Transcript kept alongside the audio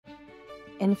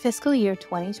In fiscal year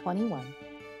 2021,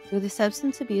 through the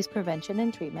Substance Abuse Prevention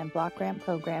and Treatment Block Grant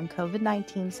Program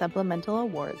COVID-19 Supplemental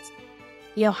Awards,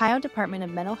 the Ohio Department of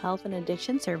Mental Health and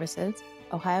Addiction Services,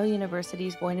 Ohio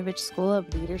University's Voinovich School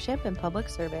of Leadership and Public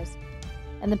Service,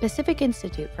 and the Pacific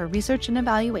Institute for Research and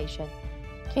Evaluation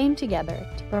came together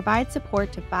to provide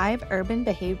support to 5 urban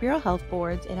behavioral health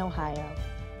boards in Ohio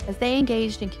as they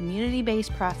engaged in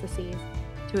community-based processes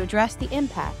to address the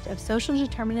impact of social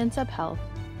determinants of health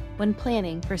when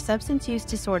planning for substance use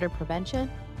disorder prevention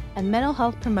and mental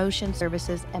health promotion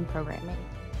services and programming.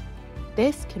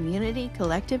 This Community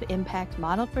Collective Impact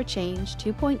Model for Change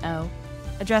 2.0,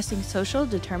 addressing social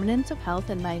determinants of health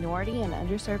in minority and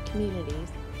underserved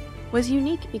communities, was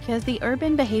unique because the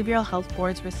urban behavioral health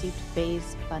boards received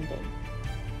phased funding.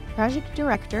 Project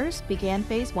directors began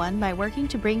Phase 1 by working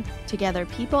to bring together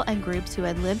people and groups who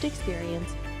had lived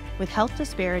experience with health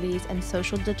disparities and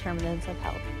social determinants of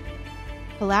health.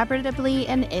 Collaboratively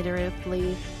and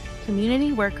iteratively,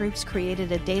 community work groups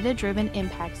created a data-driven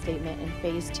impact statement in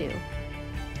Phase 2.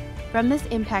 From this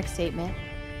impact statement,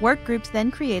 work groups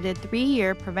then created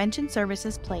 3-year prevention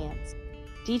services plans,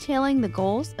 detailing the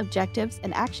goals, objectives,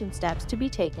 and action steps to be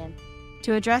taken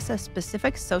to address a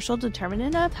specific social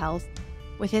determinant of health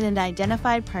within an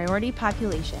identified priority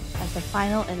population as the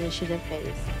final initiative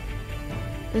phase.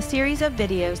 The series of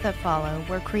videos that follow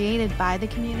were created by the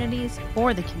communities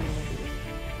for the communities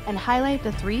and highlight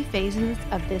the 3 phases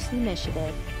of this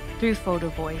initiative through photo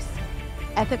voice,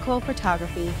 ethical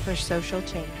photography for social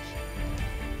change.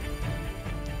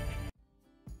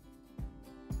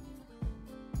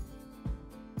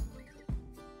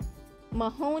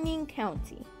 Mahoning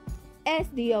County,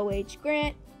 SDoH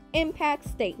Grant Impact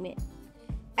Statement.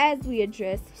 As we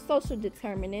address social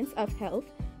determinants of health,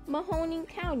 Mahoning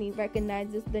County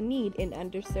recognizes the need in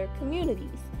underserved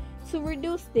communities to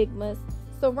reduce stigmas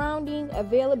surrounding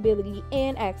availability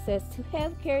and access to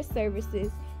healthcare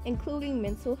services, including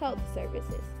mental health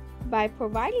services, by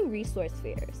providing resource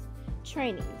fairs,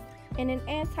 trainings, and an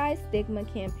anti-stigma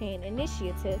campaign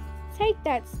initiative. Take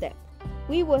that step.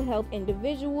 We will help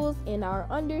individuals in our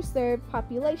underserved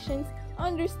populations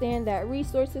understand that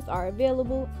resources are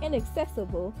available and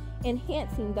accessible,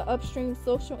 enhancing the upstream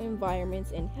social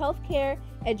environments in healthcare,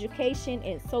 education,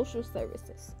 and social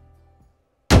services.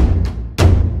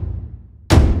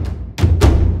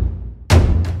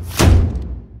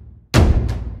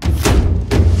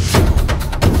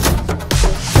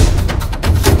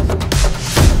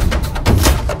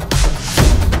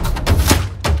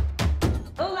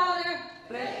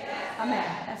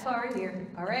 That's why we're here,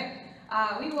 all right?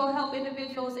 We will help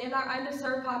individuals in our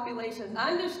underserved populations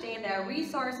understand that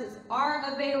resources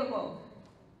are available.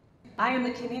 I am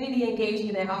the Community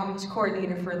Engagement and Outreach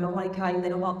Coordinator for the Mahoning County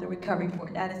Mental Health and Recovery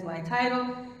Board. That is my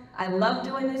title. I love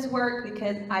doing this work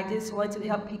because I just want to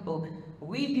help people.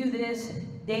 We do this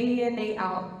day in, day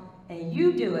out, and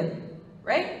you do it,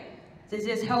 right? To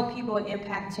just help people and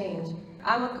impact change.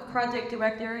 I'm a project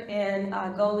director and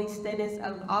goalie status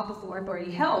of Office of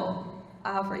Authority Health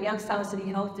for Youngstown City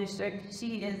Health District.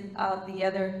 She is the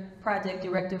other project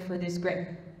director for this grant.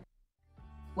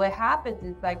 What happens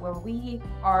is, like, when we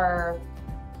are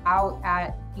out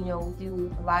at, we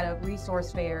do a lot of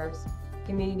resource fairs,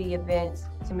 community events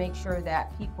to make sure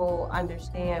that people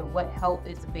understand what help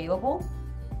is available.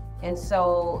 And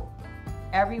so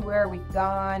everywhere we've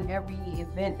gone, every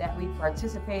event that we've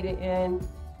participated in,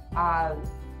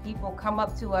 people come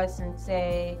up to us and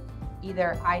say,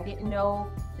 either I didn't know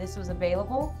this was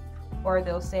available, or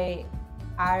they'll say,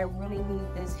 I really need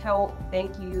this help.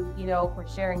 Thank you, for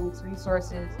sharing these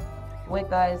resources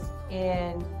with us.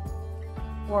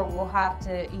 Or we'll have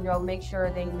to, make sure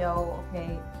they know,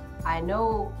 okay, I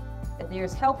know that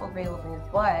there's help available,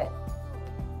 but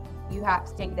you have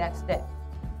to take that step,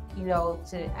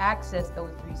 to access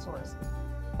those resources.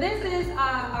 This is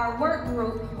our work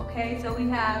group, okay? So we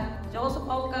have Joseph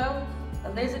Oka,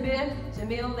 Elizabeth,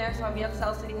 Jamil, they're from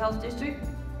Youngstown City Health District.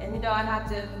 And I have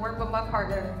to work with my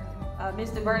partner,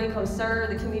 Mr. Bernie Conser,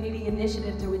 the Community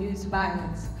Initiative to Reduce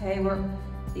Violence. Okay,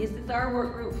 this is our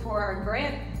work group for our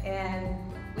grant, and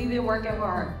we've been working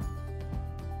hard.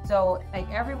 So, like,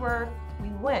 everywhere we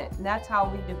went, and that's how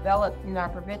we developed our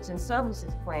prevention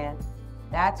services plan.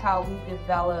 That's how we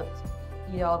developed,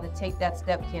 the Take That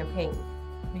Step campaign,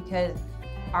 because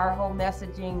our whole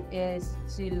messaging is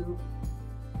to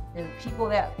the people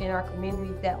that in our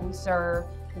communities that we serve,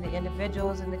 and the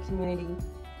individuals in the community,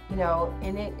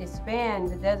 and it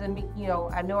expands. It doesn't mean,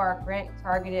 I know our grant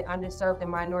targeted underserved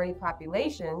and minority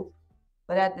populations,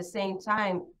 but at the same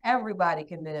time, everybody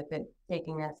can benefit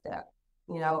taking that step.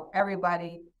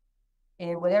 Everybody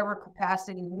in whatever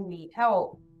capacity you need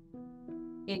help,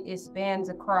 it spans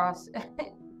across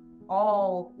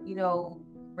all,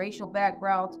 racial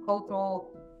backgrounds,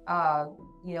 cultural,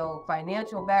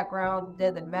 financial backgrounds.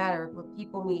 Doesn't matter. If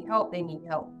people need help, they need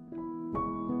help.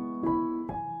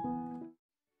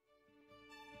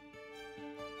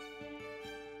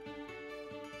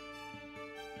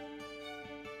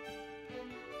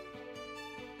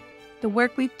 The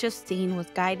work we've just seen was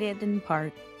guided in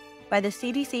part by the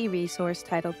CDC resource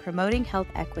titled Promoting Health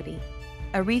Equity,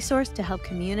 a resource to help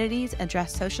communities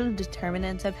address social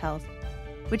determinants of health,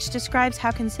 which describes how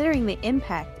considering the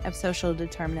impact of social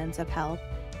determinants of health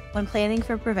when planning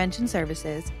for prevention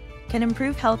services can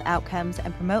improve health outcomes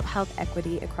and promote health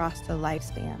equity across the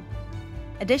lifespan.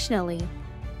 Additionally,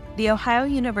 the Ohio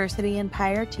University and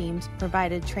PIRE teams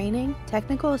provided training,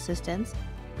 technical assistance,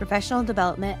 professional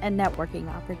development, and networking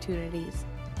opportunities.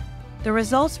 The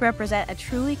results represent a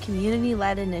truly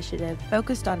community-led initiative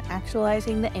focused on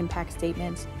actualizing the impact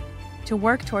statements to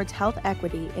work towards health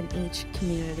equity in each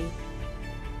community.